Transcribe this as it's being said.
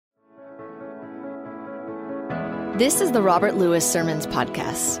This is the Robert Lewis Sermons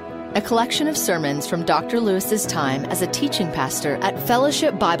Podcast, a collection of sermons from Dr. Lewis's time as a teaching pastor at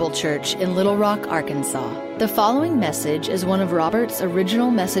Fellowship Bible Church in Little Rock, Arkansas. The following message is one of Robert's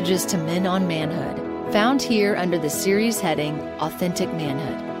original messages to men on manhood, found here under the series heading, Authentic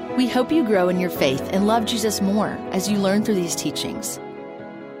Manhood. We hope you grow in your faith and love Jesus more as you learn through these teachings.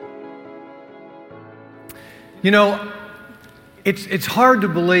 You know, it's hard to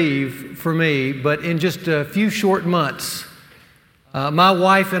believe for me, but in just a few short months, my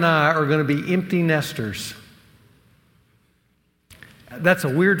wife and I are going to be empty nesters. That's a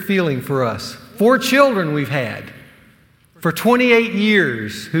weird feeling for us. 4 children we've had for 28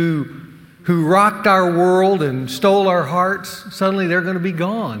 years who rocked our world and stole our hearts. Suddenly they're going to be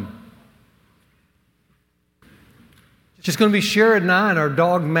gone. It's just going to be Sherrod and I and our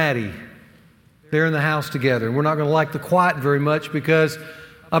dog Maddie. They're in the house together. And we're not going to like the quiet very much because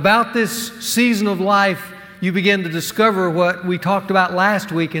about this season of life, you begin to discover what we talked about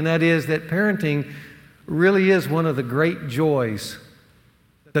last week, and that is that parenting really is one of the great joys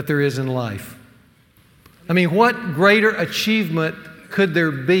that there is in life. I mean, what greater achievement could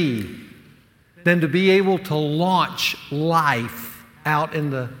there be than to be able to launch life out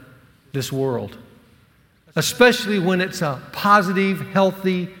in this world? Especially when it's a positive,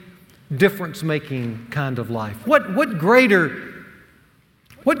 healthy, difference-making kind of life. What greater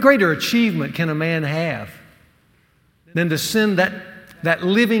achievement can a man have than to send that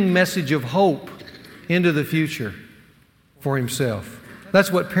living message of hope into the future for himself? That's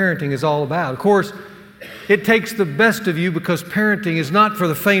what parenting is all about. Of course, it takes the best of you because parenting is not for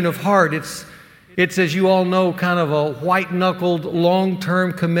the faint of heart. It's as you all know, kind of a white-knuckled,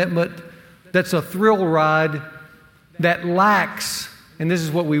 long-term commitment that's a thrill ride that lacks, and this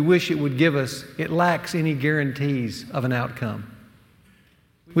is what we wish it would give us, it lacks any guarantees of an outcome.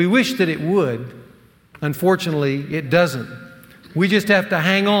 We wish that it would. Unfortunately, it doesn't. We just have to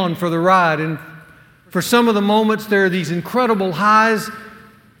hang on for the ride. And for some of the moments, there are these incredible highs,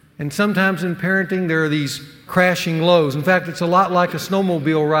 and sometimes in parenting, there are these crashing lows. In fact, it's a lot like a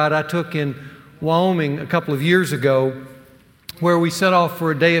snowmobile ride I took in Wyoming a couple of years ago, where we set off for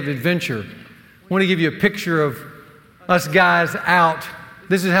a day of adventure. I want to give you a picture of us guys out.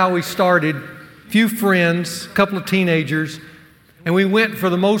 This is how we started. A few friends, a couple of teenagers, and we went for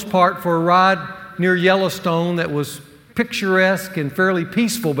the most part for a ride near Yellowstone that was picturesque and fairly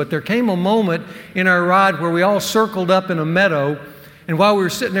peaceful, but there came a moment in our ride where we all circled up in a meadow, and while we were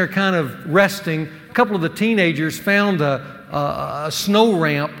sitting there kind of resting, a couple of the teenagers found a snow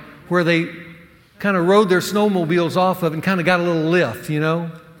ramp where they kind of rode their snowmobiles off of and kind of got a little lift,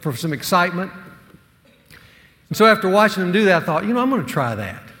 for some excitement. And so after watching them do that, I thought, I'm going to try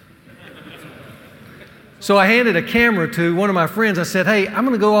that. So I handed a camera to one of my friends. I said, hey, I'm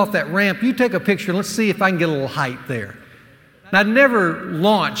going to go off that ramp. You take a picture and let's see if I can get a little height there. And I'd never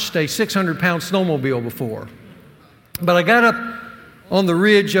launched a 600-pound snowmobile before. But I got up on the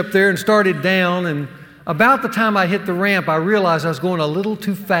ridge up there and started down, and about the time I hit the ramp, I realized I was going a little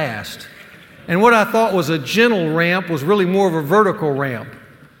too fast. And what I thought was a gentle ramp was really more of a vertical ramp.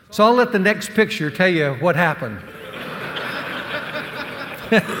 So I'll let the next picture tell you what happened.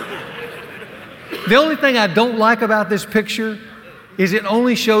 The only thing I don't like about this picture is it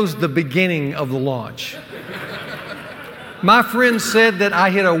only shows the beginning of the launch. My friend said that I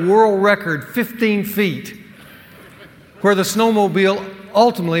hit a world record 15 feet, where the snowmobile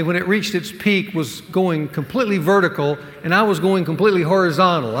ultimately, when it reached its peak, was going completely vertical, and I was going completely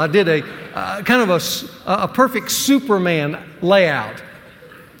horizontal. I did a kind of a perfect Superman layout.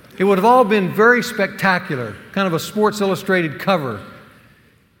 It would have all been very spectacular, kind of a Sports Illustrated cover,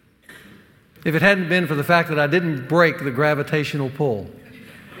 if it hadn't been for the fact that I didn't break the gravitational pull.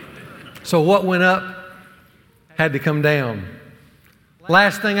 So what went up had to come down.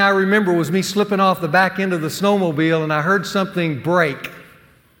 Last thing I remember was me slipping off the back end of the snowmobile, and I heard something break.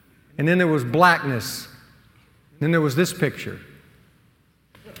 And then there was blackness. Then there was this picture.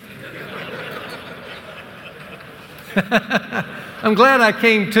 I'm glad I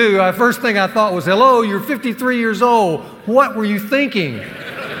came to. First thing I thought was, hello, you're 53 years old. What were you thinking?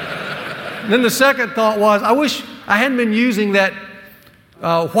 Then the second thought was, I wish I hadn't been using that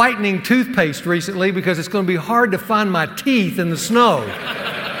whitening toothpaste recently because it's going to be hard to find my teeth in the snow.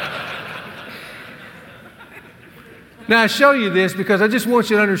 Now, I show you this because I just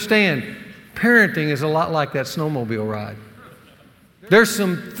want you to understand, parenting is a lot like that snowmobile ride. There's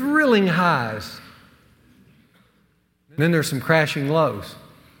some thrilling highs. Then there's some crashing lows.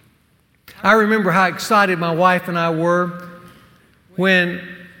 I remember how excited my wife and I were when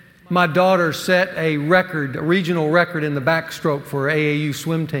my daughter set a regional record in the backstroke for her AAU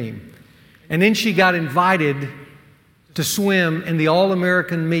swim team. And then she got invited to swim in the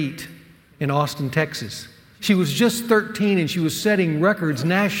All-American meet in Austin, Texas. She was just 13 and she was setting records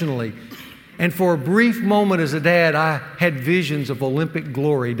nationally. And for a brief moment as a dad, I had visions of Olympic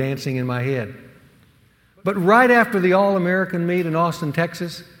glory dancing in my head. But right after the All-American meet in Austin,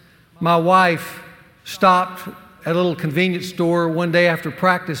 Texas, my wife stopped at a little convenience store one day after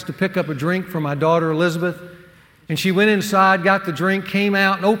practice to pick up a drink for my daughter Elizabeth. And she went inside, got the drink, came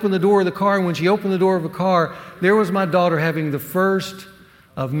out, and opened the door of the car. And when she opened the door of the car, there was my daughter having the first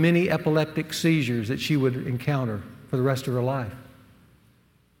of many epileptic seizures that she would encounter for the rest of her life.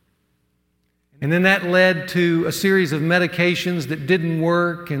 And then that led to a series of medications that didn't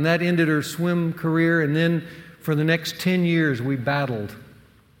work, and that ended her swim career. And then for the next 10 years, we battled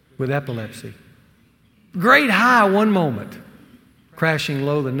with epilepsy. Great high one moment, crashing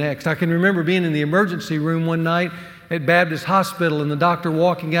low the next. I can remember being in the emergency room one night at Baptist Hospital and the doctor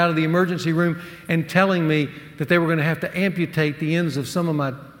walking out of the emergency room and telling me that they were going to have to amputate the ends of some of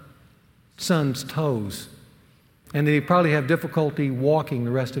my son's toes and that he'd probably have difficulty walking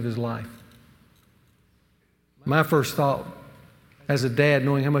the rest of his life. My first thought as a dad,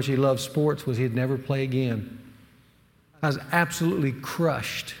 knowing how much he loved sports, was he'd never play again. I was absolutely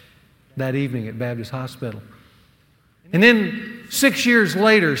crushed that evening at Baptist Hospital. And then 6 years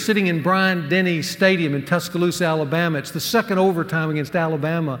later, sitting in Bryant-Denny Stadium in Tuscaloosa, Alabama, it's the second overtime against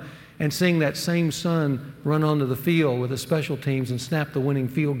Alabama, and seeing that same son run onto the field with the special teams and snap the winning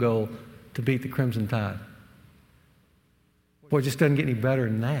field goal to beat the Crimson Tide. Boy, it just doesn't get any better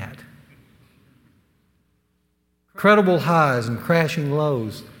than that. Incredible highs and crashing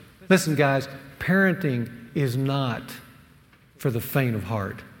lows. Listen, guys, parenting is not for the faint of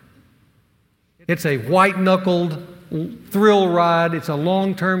heart. It's a white-knuckled thrill ride. It's a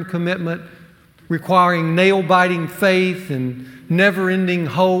long-term commitment requiring nail-biting faith and never-ending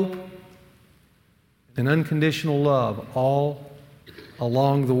hope and unconditional love all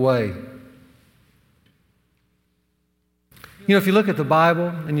along the way. You know, if you look at the Bible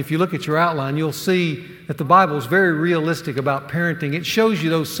and if you look at your outline, you'll see that the Bible is very realistic about parenting. It shows you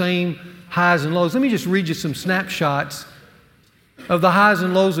those same highs and lows. Let me just read you some snapshots of the highs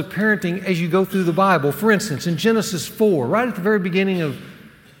and lows of parenting as you go through the Bible. For instance, in Genesis 4, right at the very beginning of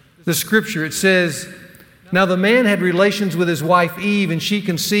the Scripture, it says, "Now the man had relations with his wife Eve, and she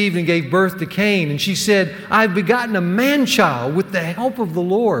conceived and gave birth to Cain. And she said, I've begotten a man-child with the help of the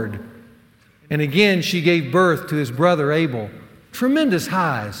Lord. And again she gave birth to his brother Abel." Tremendous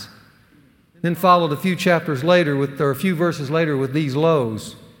highs. Then followed a few verses later with these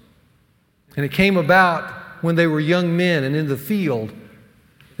lows. "And it came about when they were young men and in the field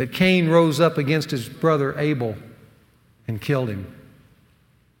that Cain rose up against his brother Abel and killed him."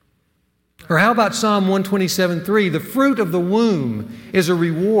 Or how about Psalm 127:3? "The fruit of the womb is a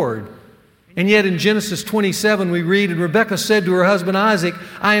reward." And yet in Genesis 27 we read, "And Rebekah said to her husband Isaac,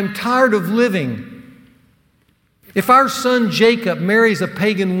 I am tired of living. If our son Jacob marries a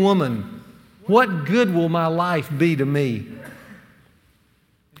pagan woman, what good will my life be to me?"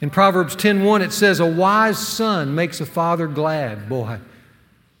 In Proverbs 10:1 it says, "A wise son makes a father glad." Boy,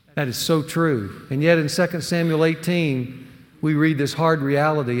 that is so true. And yet in 2 Samuel 18 we read this hard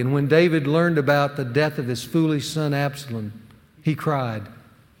reality. "And when David learned about the death of his foolish son Absalom, he cried,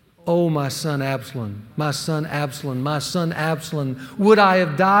 Oh, my son Absalom, my son Absalom, my son Absalom, would I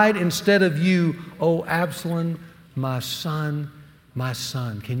have died instead of you, O Absalom, my son, my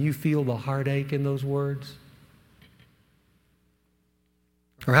son." Can you feel the heartache in those words?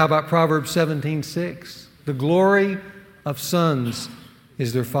 Or how about Proverbs 17:6? "The glory of sons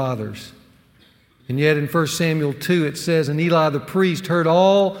is their fathers." And yet in 1 Samuel 2 it says, "And Eli the priest heard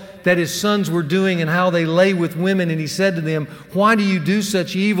all that his sons were doing and how they lay with women. And he said to them, Why do you do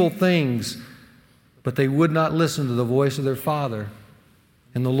such evil things? But they would not listen to the voice of their father.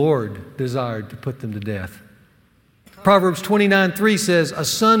 And the Lord desired to put them to death." Proverbs 29:3 says, "A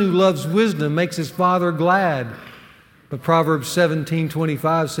son who loves wisdom makes his father glad." But Proverbs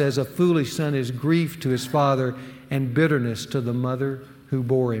 17:25 says, "A foolish son is grief to his father and bitterness to the mother who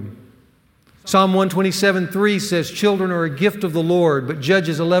bore him." Psalm 127:3 says, "Children are a gift of the Lord." But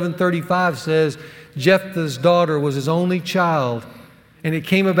Judges 11:35 says, "Jephthah's daughter was his only child. And it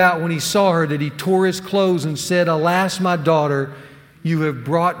came about when he saw her that he tore his clothes and said, Alas, my daughter, you have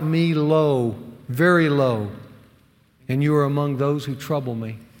brought me low, very low, and you are among those who trouble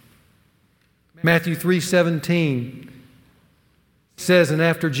me." Matthew 3:17 says, "And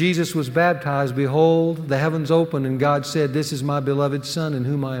after Jesus was baptized, behold, the heavens opened, and God said, This is my beloved Son, in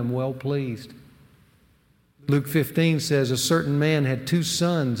whom I am well pleased." Luke 15 says, "A certain man had 2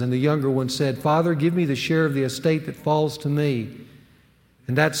 sons, and the younger one said, Father, give me the share of the estate that falls to me.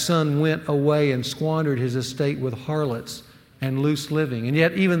 And that son went away and squandered his estate with harlots and loose living. And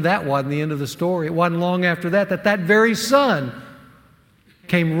yet even that wasn't the end of the story. It wasn't long after that that very son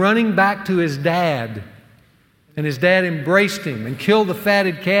came running back to his dad. And his dad embraced him and killed the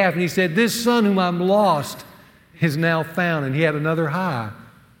fatted calf. And he said, "This son whom I'm lost is now found." And he had another high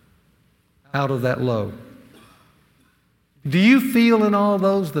out of that low. Do you feel in all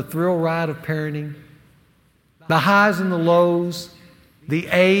those the thrill ride of parenting? The highs and the lows, the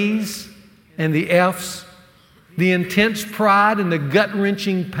A's and the F's, the intense pride and the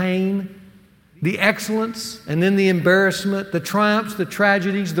gut-wrenching pain, the excellence and then the embarrassment, the triumphs, the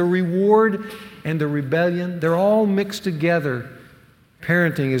tragedies, the reward and the rebellion. They're all mixed together.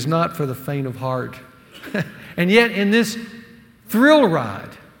 Parenting is not for the faint of heart. And yet in this thrill ride,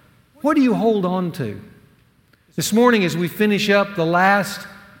 what do you hold on to? This morning as we finish up the last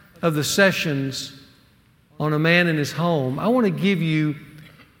of the sessions on a man in his home, I want to give you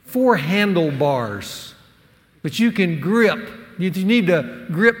 4 handlebars that you can grip. You need to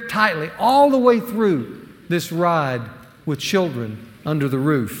grip tightly all the way through this ride with children under the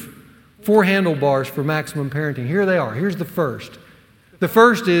roof. 4 handlebars for maximum parenting. Here they are. Here's the first. The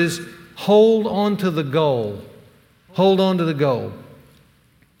first is hold on to the goal. Hold on to the goal.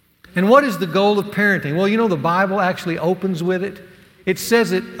 And what is the goal of parenting? Well, you know, the Bible actually opens with it. It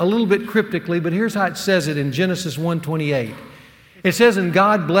says it a little bit cryptically, but here's how it says it in Genesis 1:28. It says, "And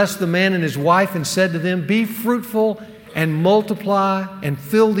God blessed the man and his wife and said to them, Be fruitful and multiply and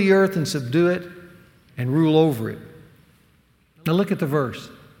fill the earth and subdue it and rule over it." Now look at the verse.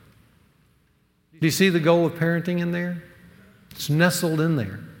 Do you see the goal of parenting in there? It's nestled in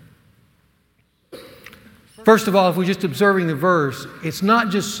there. First of all, if we're just observing the verse, it's not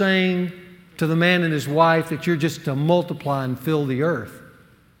just saying to the man and his wife that you're just to multiply and fill the earth.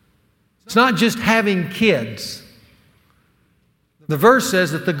 It's not just having kids. The verse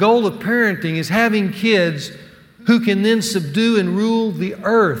says that the goal of parenting is having kids who can then subdue and rule the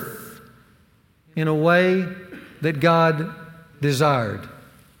earth in a way that God desired.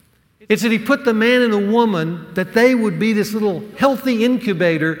 It's that He put the man and the woman that they would be this little healthy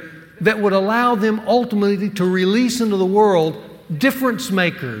incubator that would allow them ultimately to release into the world difference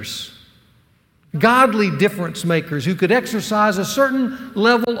makers, godly difference makers who could exercise a certain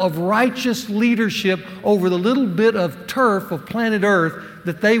level of righteous leadership over the little bit of turf of planet Earth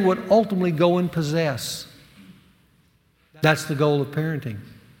that they would ultimately go and possess. That's the goal of parenting.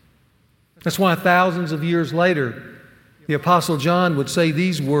 That's why thousands of years later, the Apostle John would say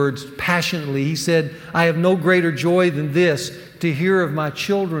these words passionately. He said, "I have no greater joy than this, to hear of my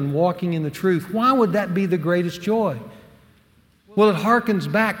children walking in the truth." Why would that be the greatest joy? Well, it harkens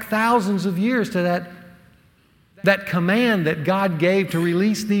back thousands of years to that command that God gave to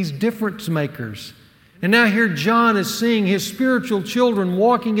release these difference makers. And now here John is seeing his spiritual children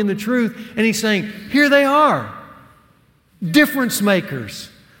walking in the truth, and he's saying, here they are, difference makers.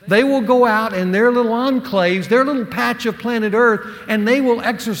 They will go out in their little enclaves, their little patch of planet Earth, and they will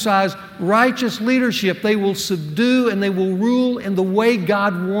exercise righteous leadership. They will subdue and they will rule in the way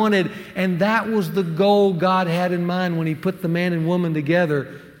God wanted. And that was the goal God had in mind when He put the man and woman together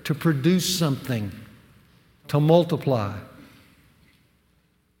to produce something, to multiply.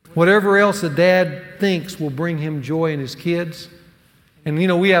 Whatever else a dad thinks will bring him joy in his kids. And you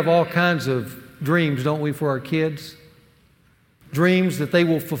know, we have all kinds of dreams, don't we, for our kids? Dreams that they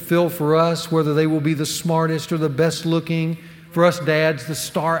will fulfill for us, whether they will be the smartest or the best looking. For us dads, the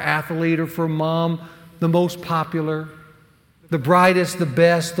star athlete, or for mom, the most popular, the brightest, the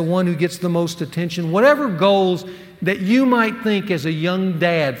best, the one who gets the most attention. Whatever goals that you might think as a young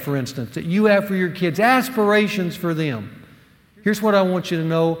dad, for instance, that you have for your kids, aspirations for them. Here's what I want you to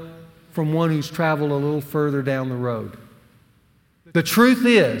know from one who's traveled a little further down the road. The truth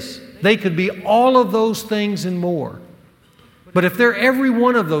is, they could be all of those things and more. But if they're every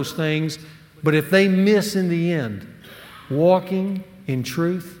one of those things, but if they miss in the end, walking in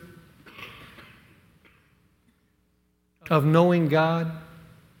truth, of knowing God,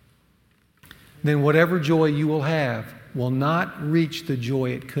 then whatever joy you will have will not reach the joy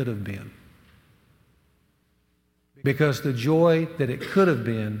it could have been. Because the joy that it could have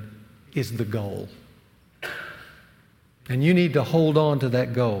been is the goal. And you need to hold on to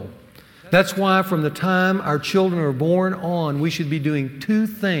that goal. That's why from the time our children are born on, we should be doing 2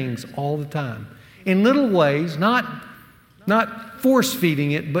 things all the time. In little ways, not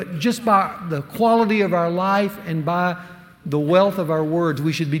force-feeding it, but just by the quality of our life and by the wealth of our words,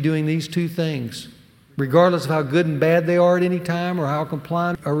 we should be doing these 2 things. Regardless of how good and bad they are at any time or how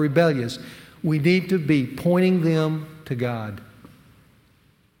compliant or rebellious, we need to be pointing them to God.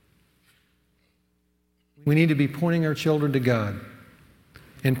 We need to be pointing our children to God.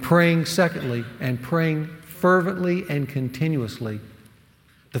 And praying, secondly, and praying fervently and continuously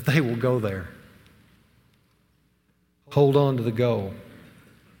that they will go there. Hold on to the goal.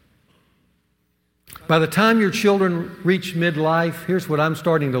 By the time your children reach midlife, here's what I'm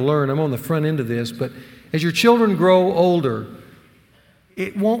starting to learn. I'm on the front end of this, but as your children grow older,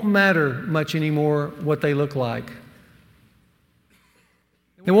 it won't matter much anymore what they look like.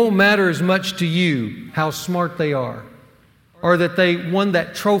 It won't matter as much to you how smart they are, or that they won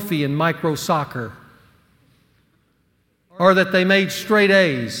that trophy in micro soccer, or that they made straight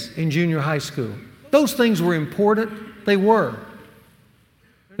A's in junior high school. Those things were important. They were.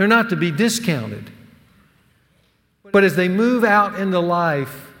 They're not to be discounted. But as they move out into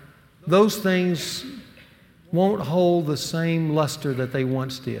life, those things won't hold the same luster that they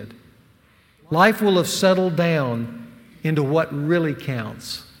once did. Life will have settled down into what really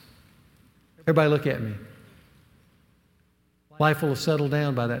counts. Everybody look at me. Life will have settled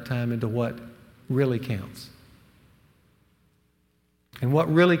down by that time into what really counts. And what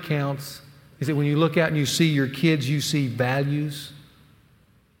really counts is that when you look out and you see your kids, you see values,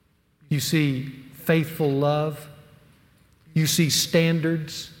 you see faithful love, you see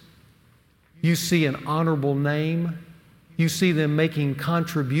standards, you see an honorable name, you see them making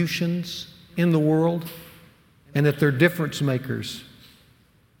contributions in the world, and that they're difference makers.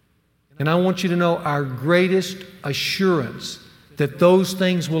 And I want you to know our greatest assurance that those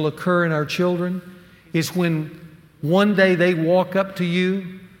things will occur in our children is when one day they walk up to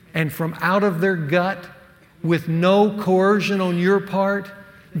you and from out of their gut, with no coercion on your part,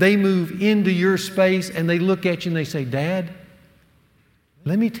 they move into your space and they look at you and they say, "Dad,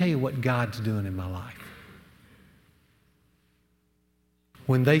 let me tell you what God's doing in my life."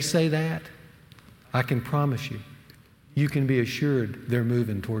 When they say that, I can promise you, you can be assured they're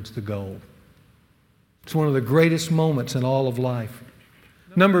moving towards the goal. It's one of the greatest moments in all of life.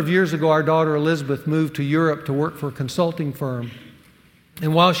 A number of years ago, our daughter Elizabeth moved to Europe to work for a consulting firm.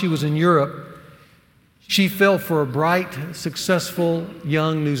 And while she was in Europe, she fell for a bright, successful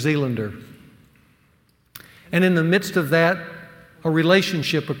young New Zealander. And in the midst of that, a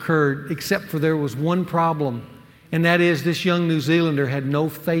relationship occurred, except for there was one problem, and that is this young New Zealander had no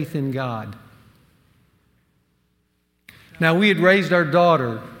faith in God. Now, we had raised our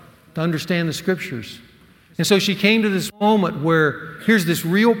daughter to understand the Scriptures. And so she came to this moment where here's this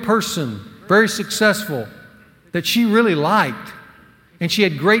real person, very successful, that she really liked. And she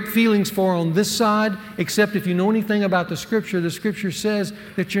had great feelings for on this side, except if you know anything about the Scripture says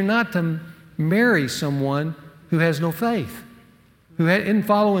that you're not to marry someone who has no faith, who isn't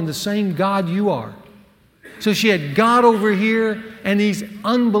following the same God you are. So she had God over here and these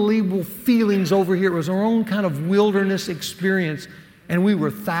unbelievable feelings over here. It was her own kind of wilderness experience, and we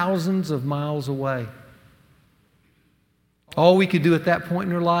were thousands of miles away. All we could do at that point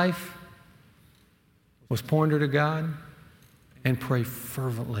in her life was point her to God and pray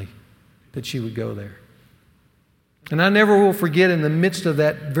fervently that she would go there. And I never will forget, in the midst of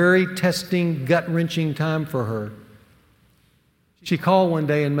that very testing, gut-wrenching time for her, she called one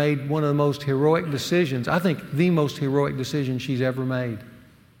day and made one of the most heroic decisions, I think the most heroic decision she's ever made.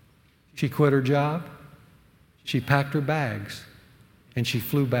 She quit her job, she packed her bags, and she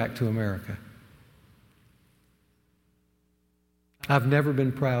flew back to America. I've never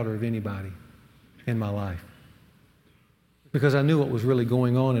been prouder of anybody in my life, because I knew what was really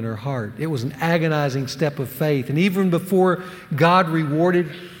going on in her heart. It was an agonizing step of faith. And even before God rewarded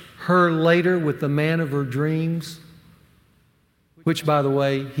her later with the man of her dreams, which, by the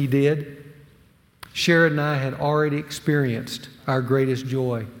way, He did, Sharon and I had already experienced our greatest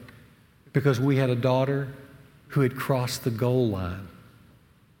joy because we had a daughter who had crossed the goal line.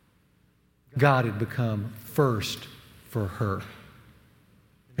 God had become first for her.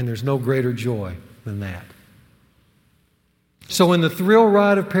 And there's no greater joy than that. So in the thrill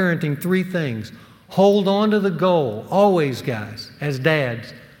ride of parenting, 3 things. Hold on to the goal, always, guys, as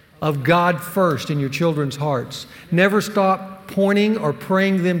dads, of God first in your children's hearts. Never stop pointing or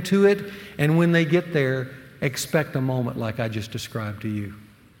praying them to it. And when they get there, expect a moment like I just described to you.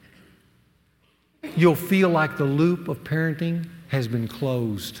 You'll feel like the loop of parenting has been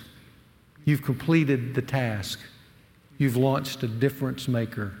closed. You've completed the task. You've launched a difference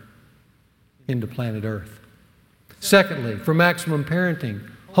maker into planet Earth. Secondly, for maximum parenting,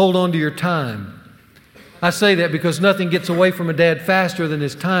 hold on to your time. I say that because nothing gets away from a dad faster than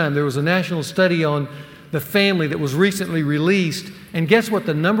his time. There was a national study on the family that was recently released, and guess what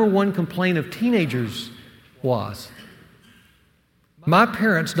the number one complaint of teenagers was? My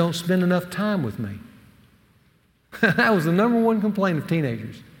parents don't spend enough time with me. That was the number one complaint of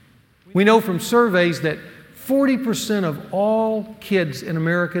teenagers. We know from surveys that 40% of all kids in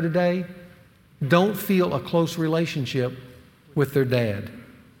America today don't feel a close relationship with their dad.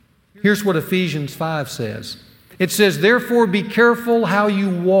 Here's what Ephesians 5 says. It says, "Therefore be careful how you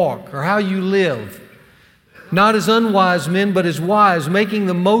walk," or how you live, "not as unwise men, but as wise, making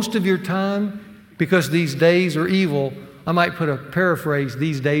the most of your time, because these days are evil." I might put a paraphrase,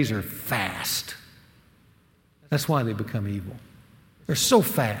 these days are fast. That's why they become evil. They're so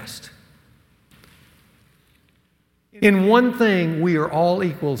fast. In one thing, we are all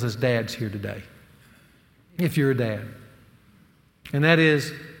equals as dads here today, if you're a dad. And that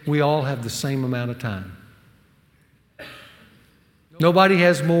is, we all have the same amount of time. Nobody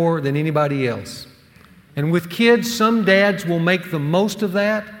has more than anybody else. And with kids, some dads will make the most of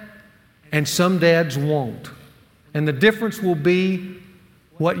that, and some dads won't. And the difference will be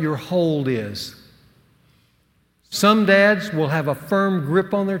what your hold is. Some dads will have a firm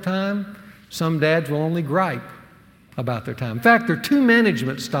grip on their time. Some dads will only gripe about their time. In fact, there are two time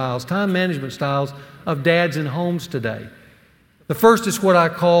management styles of dads in homes today. The first is what I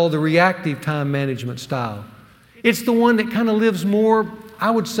call the reactive time management style. It's the one that kind of lives more,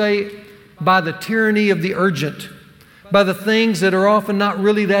 I would say, by the tyranny of the urgent, by the things that are often not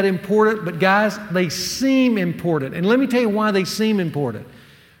really that important, but guys, they seem important. And let me tell you why they seem important.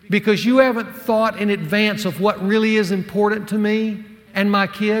 Because you haven't thought in advance of what really is important to me and my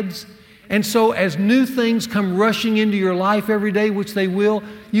kids. And so as new things come rushing into your life every day, which they will,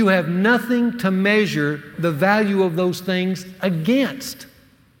 you have nothing to measure the value of those things against.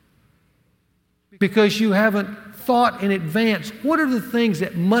 Because you haven't thought in advance, what are the things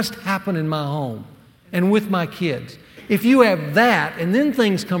that must happen in my home and with my kids? If you have that and then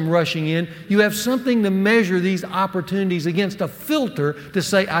things come rushing in, you have something to measure these opportunities against, a filter to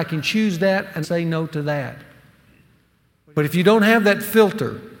say, I can choose that and say no to that. But if you don't have that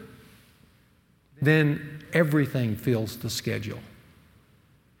filter, then everything fills the schedule.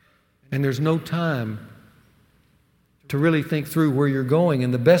 And there's no time to really think through where you're going.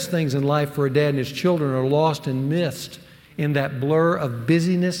 And the best things in life for a dad and his children are lost and missed in that blur of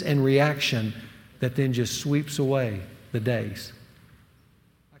busyness and reaction that then just sweeps away the days.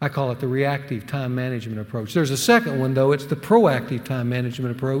 I call it the reactive time management approach. There's a second one, though. It's the proactive time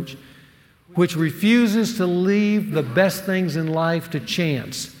management approach, which refuses to leave the best things in life to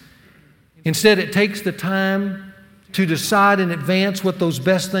chance. Instead, it takes the time to decide in advance what those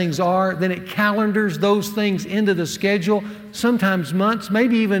best things are. Then it calendars those things into the schedule, sometimes months,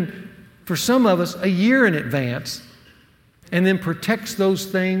 maybe even for some of us, a year in advance, and then protects those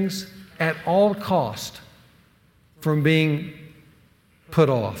things at all cost from being put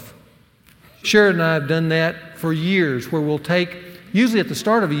off. Sharon and I have done that for years, where we'll take, usually at the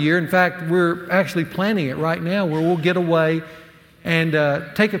start of a year, in fact, we're actually planning it right now, where we'll get away and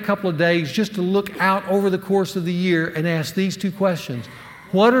take a couple of days just to look out over the course of the year and ask these two questions.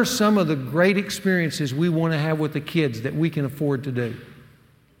 What are some of the great experiences we want to have with the kids that we can afford to do?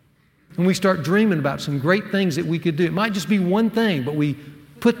 And we start dreaming about some great things that we could do. It might just be one thing, but we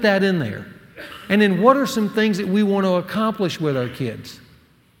put that in there. And then what are some things that we want to accomplish with our kids?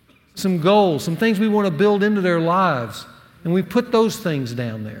 Some goals, some things we want to build into their lives. And we put those things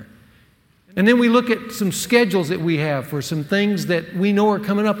down there. And then we look at some schedules that we have for some things that we know are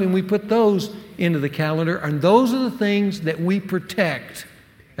coming up, and we put those into the calendar. And those are the things that we protect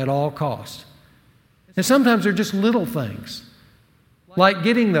at all costs. And sometimes they're just little things, like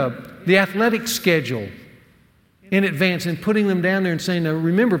getting the athletic schedule in advance and putting them down there and saying, now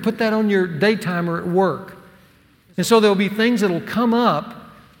remember, put that on your daytimer at work. And so there'll be things that'll come up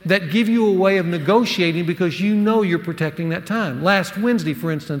that give you a way of negotiating because you know you're protecting that time. Last Wednesday,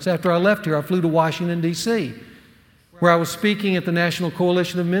 for instance, after I left here, I flew to Washington, D.C., where I was speaking at the National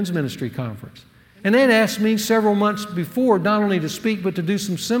Coalition of Men's Ministry Conference. And they had asked me several months before not only to speak but to do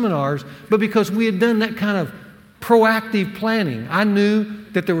some seminars, but because we had done that kind of proactive planning. I knew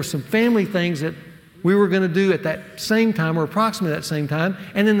that there were some family things that we were going to do at that same time, or approximately that same time,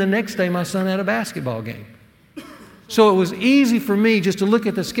 and then the next day my son had a basketball game. So it was easy for me just to look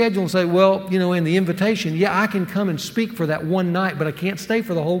at the schedule and say, well, you know, in the invitation, yeah, I can come and speak for that one night, but I can't stay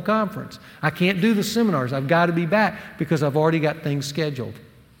for the whole conference. I can't do the seminars. I've got to be back because I've already got things scheduled.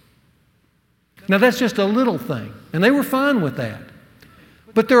 Now, that's just a little thing, and they were fine with that.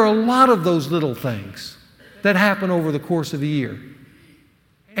 But there are a lot of those little things that happen over the course of a year.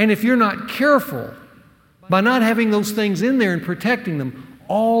 And if you're not careful, by not having those things in there and protecting them,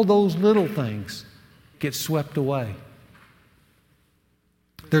 all those little things get swept away.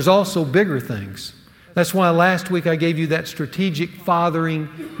 There's also bigger things. That's why last week I gave you that strategic fathering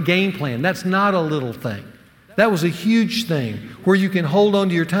game plan. That's not a little thing. That was a huge thing where you can hold on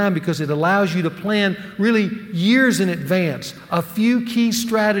to your time because it allows you to plan really years in advance a few key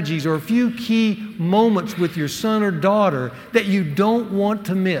strategies or a few key moments with your son or daughter that you don't want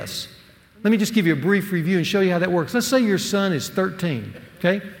to miss. Let me just give you a brief review and show you how that works. Let's say your son is 13,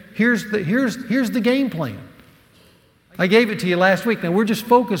 okay? Here's the game plan. I gave it to you last week. Now we're just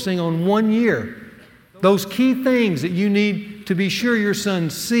focusing on 1 year. Those key things that you need to be sure your son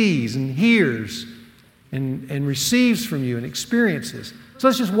sees and hears and receives from you and experiences. So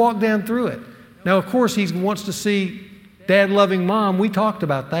let's just walk down through it. Now, of course, he wants to see dad loving mom. We talked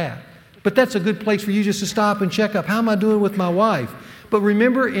about that. But that's a good place for you just to stop and check up. How am I doing with my wife? But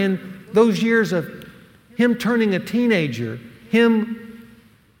remember, in those years of him turning a teenager, him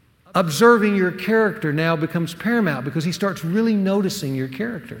observing your character now becomes paramount because he starts really noticing your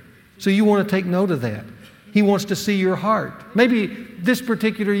character. So you want to take note of that. He wants to see your heart. Maybe this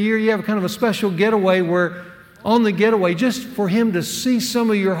particular year you have kind of a special getaway where on the getaway, just for him to see some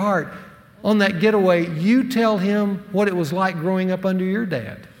of your heart, on that getaway, you tell him what it was like growing up under your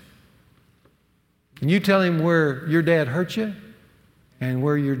dad. And you tell him where your dad hurt you and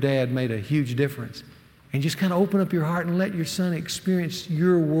where your dad made a huge difference. And just kind of open up your heart and let your son experience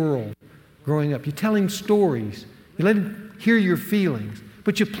your world growing up. You tell him stories. You let him hear your feelings.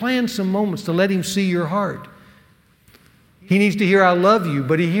 But you plan some moments to let him see your heart. He needs to hear, I love you,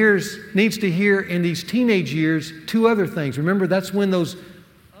 but he needs to hear in these teenage years 2 other things. Remember, that's when those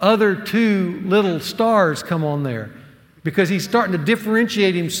other 2 little stars come on there because he's starting to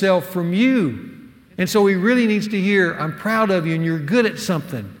differentiate himself from you. And so he really needs to hear, I'm proud of you and you're good at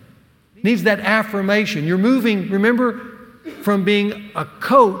something. Needs that affirmation. You're moving, remember, from being a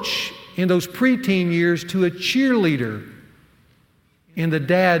coach in those preteen years to a cheerleader in the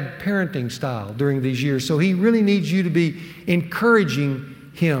dad parenting style during these years. So he really needs you to be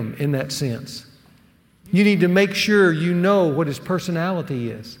encouraging him in that sense. You need to make sure you know what his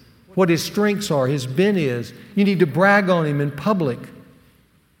personality is, what his strengths are, his bent is. You need to brag on him in public.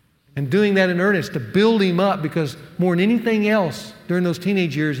 And doing that in earnest to build him up because more than anything else during those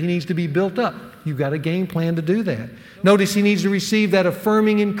teenage years, he needs to be built up. You've got a game plan to do that. Notice he needs to receive that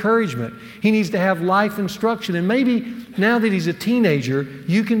affirming encouragement. He needs to have life instruction. And maybe now that he's a teenager,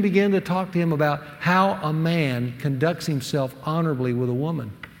 you can begin to talk to him about how a man conducts himself honorably with a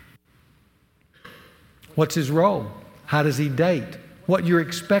woman. What's his role? How does he date? What you're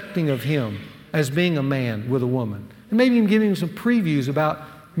expecting of him as being a man with a woman. And maybe even give him some previews about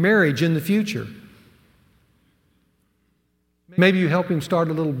marriage in the future. Maybe you help him start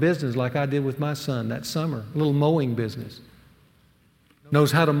a little business like I did with my son that summer, a little mowing business.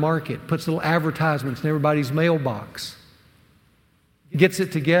 Knows how to market, puts little advertisements in everybody's mailbox, gets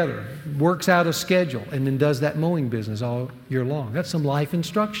it together, works out a schedule, and then does that mowing business all year long. That's some life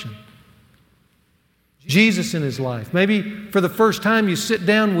instruction. Jesus in his life. Maybe for the first time you sit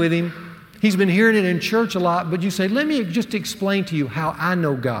down with him. He's been hearing it in church a lot, but you say, let me just explain to you how I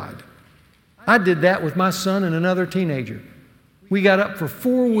know God. I did that with my son and another teenager. We got up for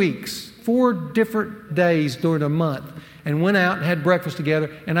 4 weeks, 4 different days during a month, and went out and had breakfast together,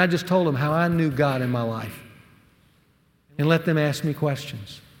 and I just told them how I knew God in my life. And let them ask me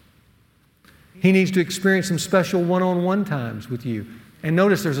questions. He needs to experience some special one-on-one times with you. And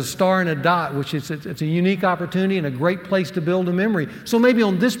notice there's a star and a dot, which it's a unique opportunity and a great place to build a memory. So maybe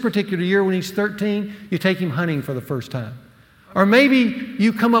on this particular year when he's 13, you take him hunting for the first time. Or maybe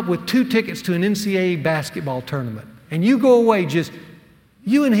you come up with 2 tickets to an NCAA basketball tournament. And you go away just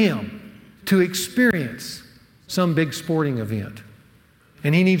you and him to experience some big sporting event.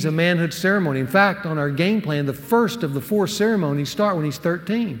 And he needs a manhood ceremony. In fact, on our game plan, the first of the 4 ceremonies start when he's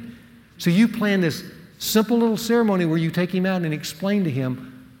 13. So you plan this simple little ceremony where you take him out and explain to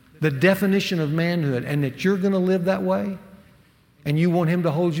him the definition of manhood and that you're going to live that way and you want him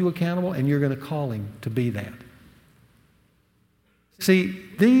to hold you accountable and you're going to call him to be that. See,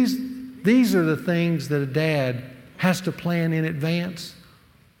 these are the things that a dad has to plan in advance,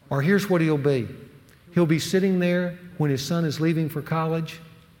 or here's what he'll be. He'll be sitting there when his son is leaving for college,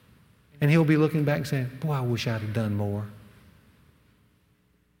 and he'll be looking back and saying, boy, I wish I'd have done more.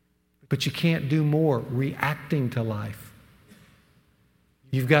 But you can't do more reacting to life.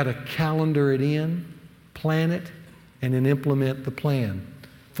 You've got to calendar it in, plan it, and then implement the plan.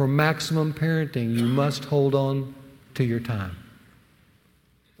 For maximum parenting, you must hold on to your time.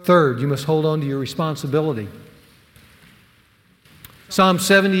 Third, you must hold on to your responsibility. Psalm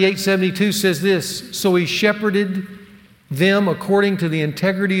 78:72 says this, so he shepherded them according to the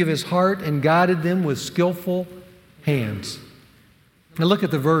integrity of his heart and guided them with skillful hands. Now look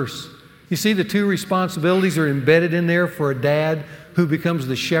at the verse. You see the 2 responsibilities are embedded in there for a dad who becomes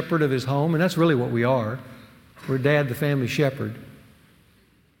the shepherd of his home, and that's really what we are. We're Dad, the family shepherd.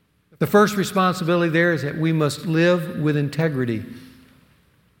 The first responsibility there is that we must live with integrity.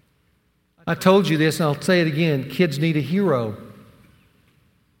 I told you this, and I'll say it again. Kids need a hero.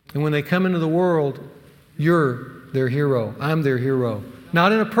 And when they come into the world, you're their hero. I'm their hero.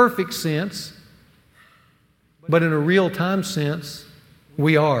 Not in a perfect sense, but in a real-time sense,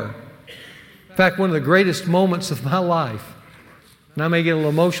 we are. In fact, one of the greatest moments of my life, and I may get a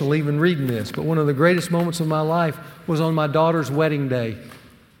little emotional even reading this, but one of the greatest moments of my life was on my daughter's wedding day.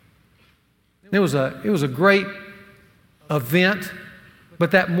 It was a great event,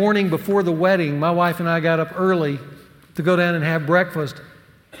 but that morning before the wedding, my wife and I got up early to go down and have breakfast,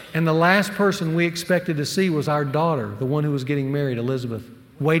 and the last person we expected to see was our daughter, the one who was getting married, Elizabeth,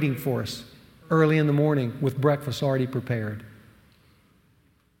 waiting for us early in the morning with breakfast already prepared.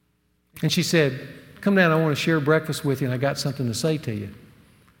 And she said, "Come down, I want to share breakfast with you, and I got something to say to you."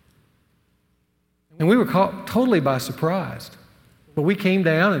 And we were caught totally by surprise. But we came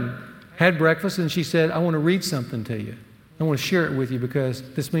down and had breakfast, and she said, "I want to read something to you. I want to share it with you because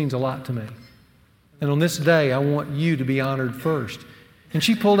this means a lot to me. And on this day, I want you to be honored first." And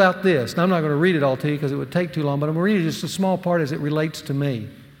she pulled out this. Now, I'm not going to read it all to you because it would take too long, but I'm going to read you just a small part as it relates to me.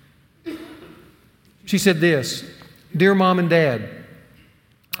 She said this, "Dear Mom and Dad,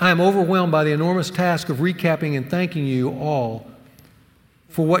 I am overwhelmed by the enormous task of recapping and thanking you all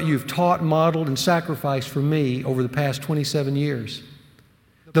for what you've taught, modeled, and sacrificed for me over the past 27 years.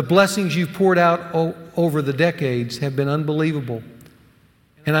 The blessings you've poured out over the decades have been unbelievable,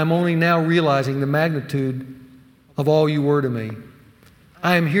 and I'm only now realizing the magnitude of all you were to me.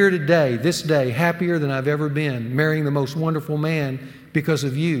 I am here today, this day, happier than I've ever been, marrying the most wonderful man because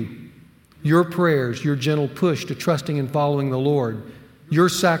of you. Your prayers, your gentle push to trusting and following the Lord, your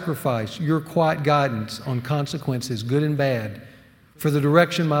sacrifice, your quiet guidance on consequences, good and bad, for the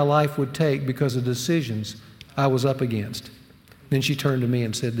direction my life would take because of decisions I was up against." Then she turned to me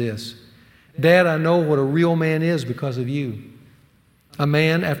and said this, "Dad, I know what a real man is because of you. A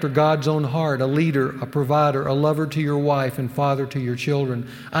man after God's own heart, a leader, a provider, a lover to your wife and father to your children.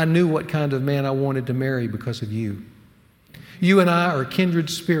 I knew what kind of man I wanted to marry because of you. You and I are kindred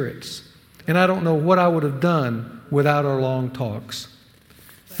spirits, and I don't know what I would have done without our long talks.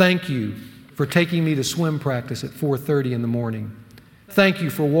 Thank you for taking me to swim practice at 4:30 in the morning. Thank you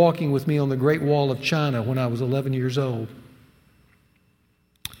for walking with me on the Great Wall of China when I was 11 years old,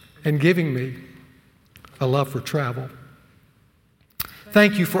 and giving me a love for travel.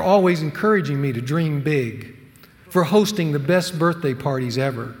 Thank you for always encouraging me to dream big, for hosting the best birthday parties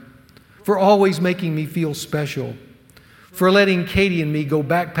ever, for always making me feel special, for letting Katie and me go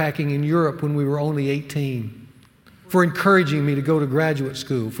backpacking in Europe when we were only 18, for encouraging me to go to graduate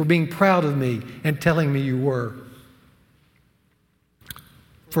school, for being proud of me and telling me you were,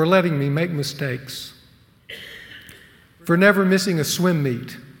 for letting me make mistakes, for never missing a swim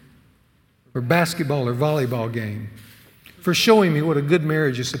meet or basketball or volleyball game, for showing me what a good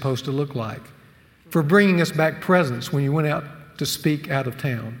marriage is supposed to look like, for bringing us back presents when you went out to speak out of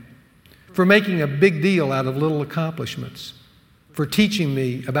town, for making a big deal out of little accomplishments, for teaching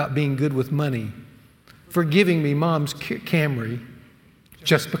me about being good with money, for giving me Mom's Camry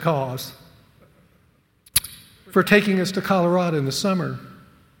just because, for taking us to Colorado in the summer,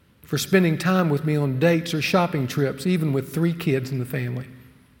 for spending time with me on dates or shopping trips, even with 3 kids in the family,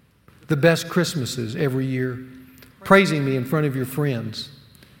 the best Christmases every year, praising me in front of your friends,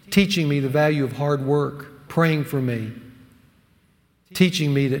 teaching me the value of hard work, praying for me,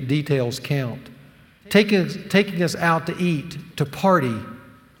 teaching me that details count, taking us out to eat, to party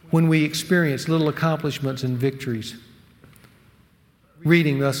when we experience little accomplishments and victories,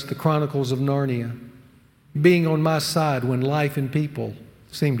 reading us the Chronicles of Narnia, being on my side when life and people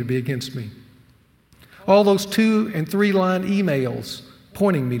seem to be against me. All those 2- and 3-line emails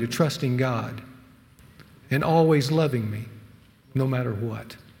pointing me to trusting God and always loving me no matter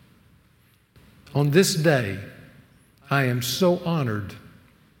what. On this day, I am so honored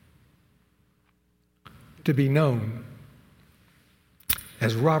to be known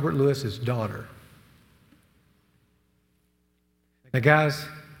as Robert Lewis's daughter. Now, guys,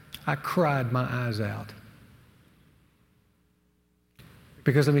 I cried my eyes out.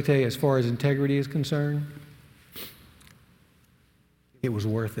 Because let me tell you, as far as integrity is concerned, it was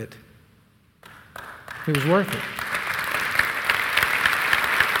worth it. It was worth it.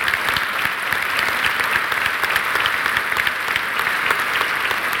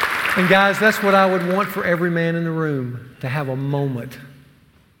 And guys, that's what I would want for every man in the room, to have a moment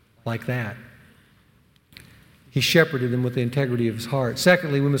like that. He shepherded them with the integrity of his heart.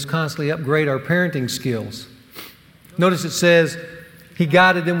 Secondly, we must constantly upgrade our parenting skills. Notice it says, He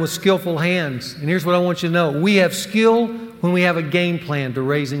guided them with skillful hands. And here's what I want you to know. We have skill when we have a game plan to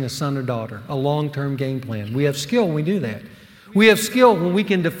raising a son or daughter, a long-term game plan. We have skill when we do that. We have skill when we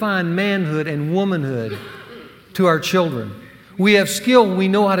can define manhood and womanhood to our children. We have skill when we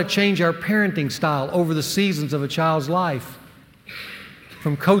know how to change our parenting style over the seasons of a child's life,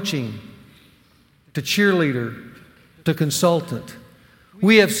 from coaching to cheerleader to consultant.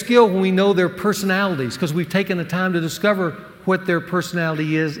 We have skill when we know their personalities because we've taken the time to discover what their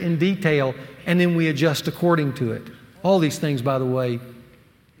personality is in detail, and then we adjust according to it. All these things, by the way,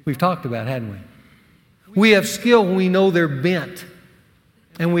 we've talked about, hadn't we? We have skill when we know their bent,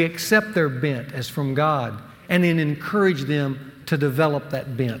 and we accept their bent as from God, and then encourage them to develop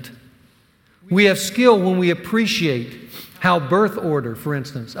that bent. We have skill when we appreciate how birth order, for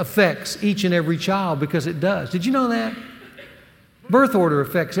instance, affects each and every child, because it does. Did you know that? Birth order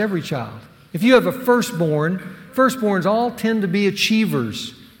affects every child. If you have a firstborns all tend to be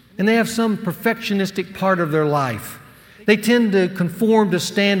achievers, and they have some perfectionistic part of their life. They tend to conform to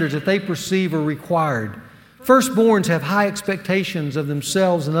standards that they perceive are required. Firstborns have high expectations of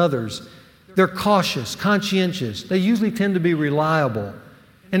themselves and others. They're cautious, conscientious. They usually tend to be reliable,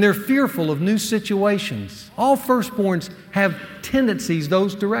 and they're fearful of new situations. All firstborns have tendencies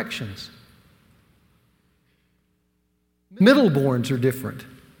those directions. Middleborns are different.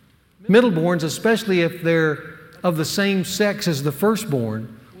 Middleborns, especially if they're of the same sex as the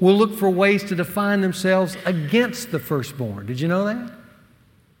firstborn, will look for ways to define themselves against the firstborn. Did you know that?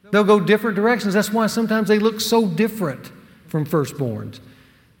 They'll go different directions. That's why sometimes they look so different from firstborns.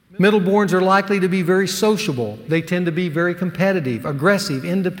 Middleborns are likely to be very sociable. They tend to be very competitive, aggressive,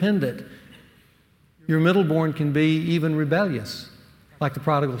 independent. Your middleborn can be even rebellious, like the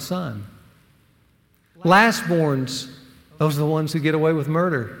prodigal son. Lastborns, those are the ones who get away with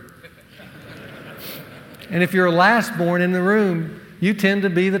murder. And if you're a lastborn in the room, you tend to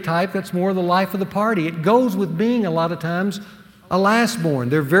be the type that's more the life of the party. It goes with being, a lot of times, a lastborn.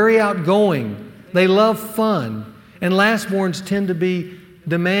 They're very outgoing. They love fun. And lastborns tend to be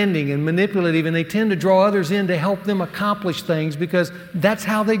demanding and manipulative, and they tend to draw others in to help them accomplish things because that's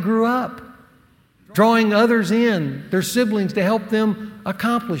how they grew up. Drawing others in, their siblings, to help them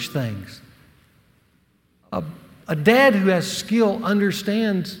accomplish things. A dad who has skill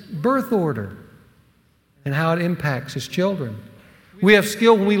understands birth order and how it impacts his children. We have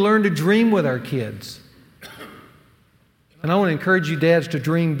skill when we learn to dream with our kids. And I want to encourage you dads to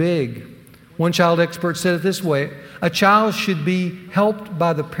dream big. One child expert said it this way: a child should be helped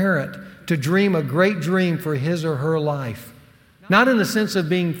by the parent to dream a great dream for his or her life. Not in the sense of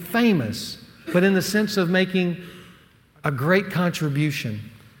being famous, but in the sense of making a great contribution.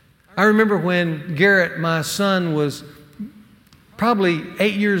 I remember when Garrett, my son, was probably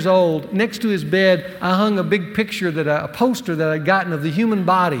 8 years old, next to his bed, I hung a big picture, a poster that I'd gotten of the human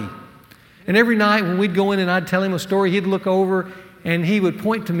body. And every night when we'd go in and I'd tell him a story, he'd look over and he would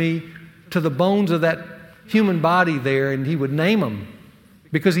point to me to the bones of that human body there, and he would name them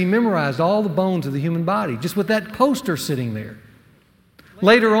because he memorized all the bones of the human body just with that poster sitting there.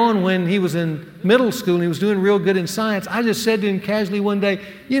 Later on, when he was in middle school and he was doing real good in science, I just said to him casually one day,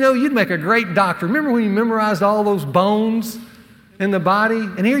 you know, you'd make a great doctor. Remember when you memorized all those bones in the body?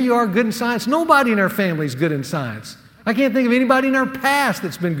 And here you are, good in science. Nobody in our family is good in science. I can't think of anybody in our past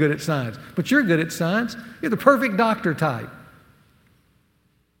that's been good at science. But you're good at science. You're the perfect doctor type.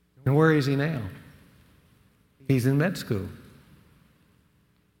 And where is he now? He's in med school.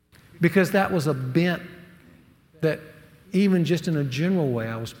 Because that was a bent that even just in a general way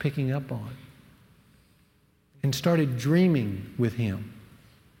I was picking up on. And started dreaming with him.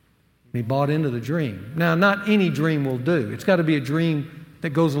 He bought into the dream. Now, not any dream will do. It's got to be a dream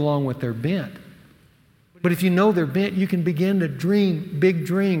that goes along with their bent. But if you know their bent, you can begin to dream big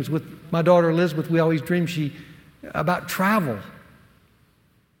dreams. With my daughter Elizabeth, we always dream about travel.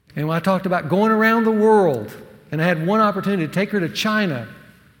 And when I talked about going around the world, and I had one opportunity to take her to China,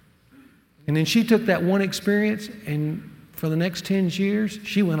 and then she took that one experience, and for the next 10 years,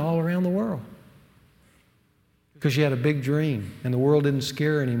 she went all around the world. Because she had a big dream, and the world didn't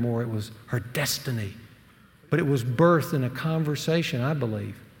scare her anymore. It was her destiny. But it was birthed in a conversation, I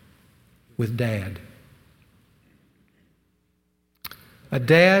believe, with Dad. A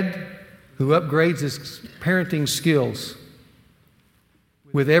dad who upgrades his parenting skills.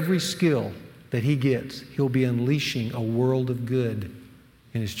 With every skill that he gets, he'll be unleashing a world of good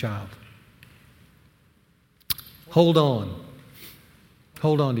in his child. Hold on.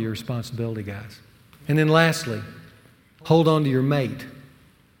 Hold on to your responsibility, guys. And then lastly, hold on to your mate.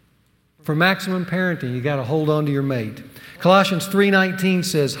 For maximum parenting, you got to hold on to your mate. Colossians 3:19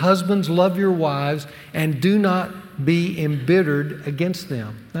 says, husbands, love your wives and do not be embittered against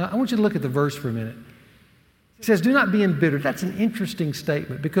them. Now, I want you to look at the verse for a minute. It says, do not be embittered. That's an interesting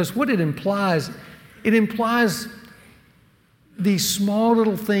statement because what it implies these small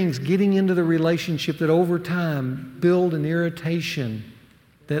little things getting into the relationship that over time build an irritation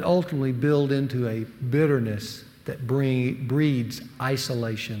that ultimately build into a bitterness that breeds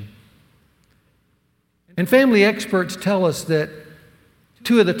isolation. And family experts tell us that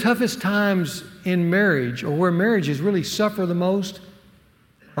two of the toughest times in marriage, or where marriages really suffer the most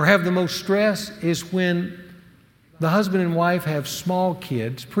or have the most stress, is when the husband and wife have small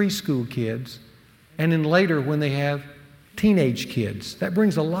kids, preschool kids, and then later when they have teenage kids. That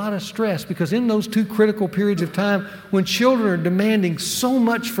brings a lot of stress because in those two critical periods of time when children are demanding so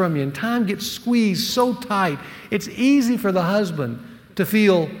much from you and time gets squeezed so tight, it's easy for the husband to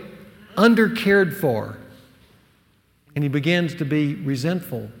feel undercared for. And he begins to be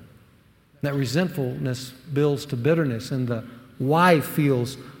resentful. That resentfulness builds to bitterness, and the wife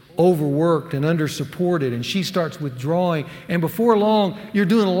feels overworked and undersupported, and she starts withdrawing. And before long, you're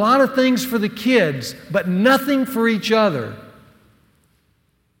doing a lot of things for the kids, but nothing for each other.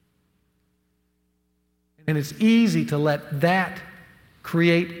 And it's easy to let that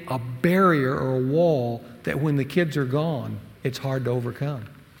create a barrier or a wall that when the kids are gone, it's hard to overcome.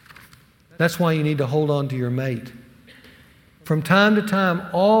 That's why you need to hold on to your mate. From time to time,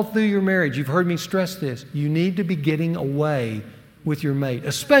 all through your marriage, you've heard me stress this, you need to be getting away with your mate,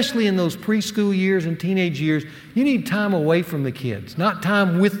 especially in those preschool years and teenage years. You need time away from the kids, not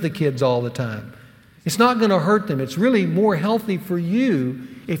time with the kids all the time. It's not going to hurt them. It's really more healthy for you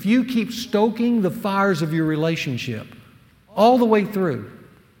if you keep stoking the fires of your relationship all the way through.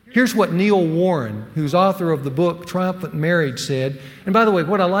 Here's what Neil Warren, who's author of the book Triumphant Marriage, said. And by the way,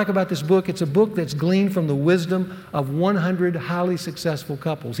 what I like about this book, it's a book that's gleaned from the wisdom of 100 highly successful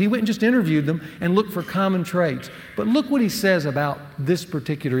couples. He went and just interviewed them and looked for common traits. But look what he says about this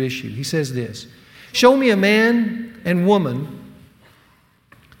particular issue. He says this, show me a man and woman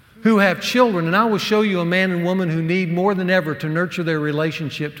who have children, and I will show you a man and woman who need more than ever to nurture their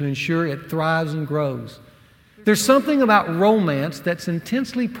relationship to ensure it thrives and grows. There's something about romance that's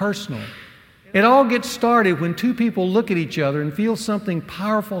intensely personal. It all gets started when two people look at each other and feel something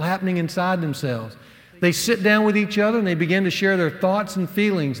powerful happening inside themselves. They sit down with each other and they begin to share their thoughts and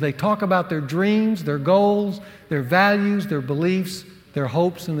feelings. They talk about their dreams, their goals, their values, their beliefs, their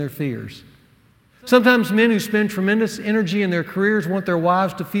hopes, and their fears. Sometimes men who spend tremendous energy in their careers want their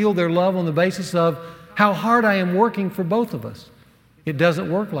wives to feel their love on the basis of how hard I am working for both of us. It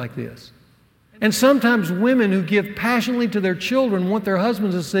doesn't work like this. And sometimes women who give passionately to their children want their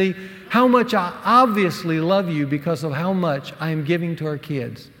husbands to see how much I obviously love you because of how much I am giving to our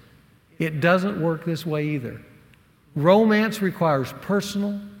kids. It doesn't work this way either. Romance requires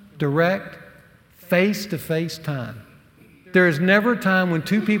personal, direct, face-to-face time. There is never a time when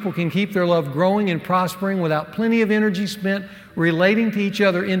two people can keep their love growing and prospering without plenty of energy spent relating to each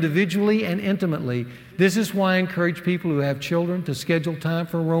other individually and intimately. This is why I encourage people who have children to schedule time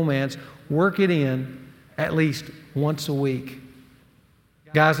for romance. Work it in at least once a week.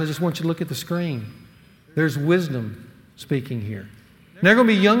 Guys, I just want you to look at the screen. There's wisdom speaking here. There are going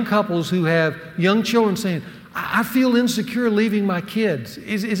to be young couples who have young children saying, I feel insecure leaving my kids.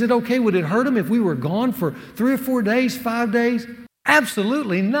 Is it okay? Would it hurt them if we were gone for 3 or 4 days, 5 days?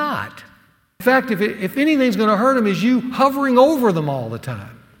 Absolutely not. In fact, if anything's going to hurt them is you hovering over them all the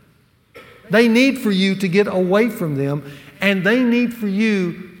time. They need for you to get away from them, and they need for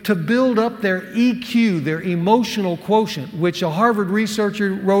you to build up their EQ, their emotional quotient, which a Harvard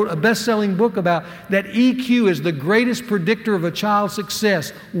researcher wrote a best-selling book about, that EQ is the greatest predictor of a child's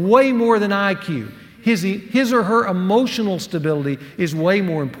success, way more than IQ. His or her emotional stability is way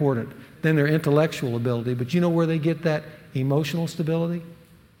more important than their intellectual ability. But you know where they get that emotional stability?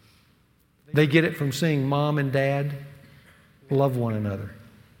 They get it from seeing mom and dad love one another.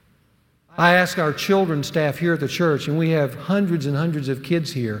 I ask our children's staff here at the church, and we have hundreds and hundreds of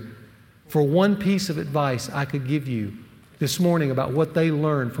kids here, for one piece of advice I could give you this morning about what they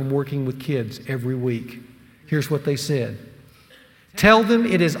learn from working with kids every week. Here's what they said. Tell them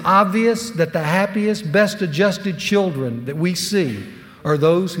it is obvious that the happiest, best adjusted children that we see are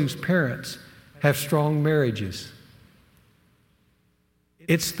those whose parents have strong marriages.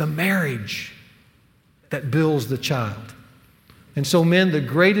 It's the marriage that builds the child. And so, men, the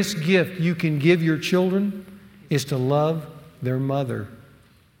greatest gift you can give your children is to love their mother.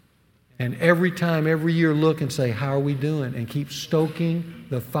 And every time, every year, look and say, how are we doing? And keep stoking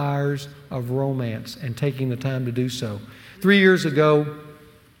the fires of romance and taking the time to do so. 3 years ago,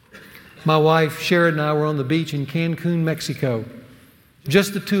 my wife, Sharon, and I were on the beach in Cancun, Mexico.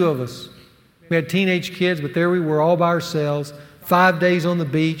 Just the two of us. We had teenage kids, but there we were all by ourselves, 5 days on the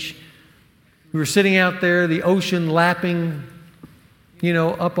beach. We were sitting out there, the ocean lapping,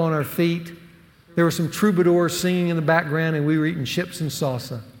 up on our feet. There were some troubadours singing in the background, and we were eating chips and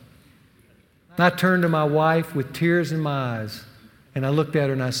salsa. And I turned to my wife with tears in my eyes, and I looked at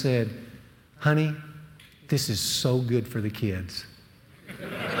her and I said, "Honey, this is so good for the kids."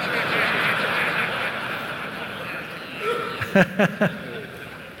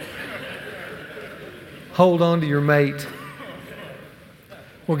 Hold on to your mate.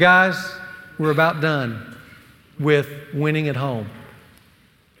 Well, guys, we're about done with winning at home.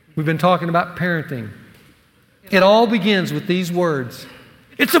 We've been talking about parenting. It all begins with these words: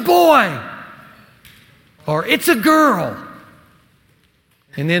 "It's a boy," or "It's a girl."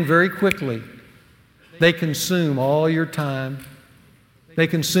 And then very quickly, they consume all your time. They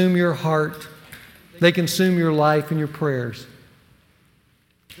consume your heart. They consume your life and your prayers.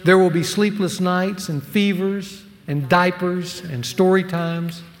 There will be sleepless nights and fevers and diapers and story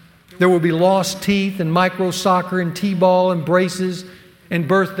times. There will be lost teeth and micro soccer and t-ball and braces and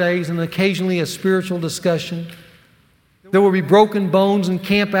birthdays and occasionally a spiritual discussion. There will be broken bones and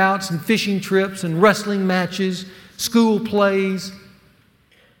campouts and fishing trips and wrestling matches, school plays,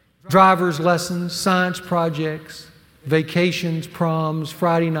 driver's lessons, science projects, vacations, proms,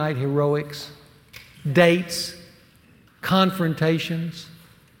 Friday night heroics, dates, confrontations,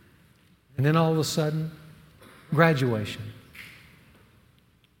 and then all of a sudden, graduation.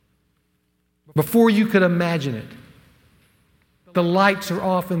 Before you could imagine it, the lights are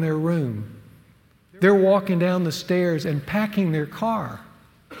off in their room. They're walking down the stairs and packing their car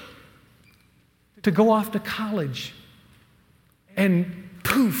to go off to college. And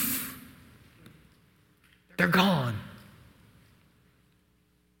poof, they're gone.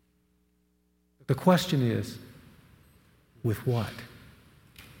 The question is, with what?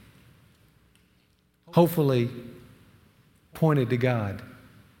 Hopefully pointed to God.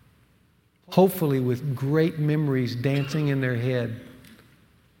 Hopefully with great memories dancing in their head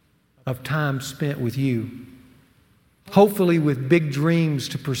of time spent with you. Hopefully with big dreams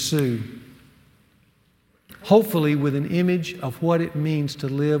to pursue. Hopefully with an image of what it means to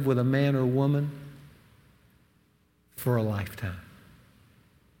live with a man or woman for a lifetime.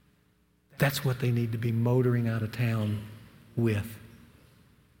 That's what they need to be motoring out of town with.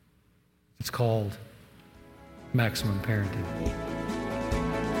 It's called maximum parenting.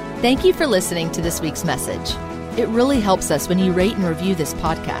 Thank you for listening to this week's message. It really helps us when you rate and review this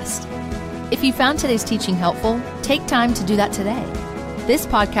podcast. If you found today's teaching helpful, take time to do that today. This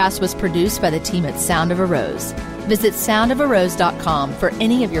podcast was produced by the team at Sound of a Rose. Visit soundofarose.com for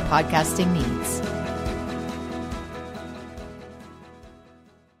any of your podcasting needs.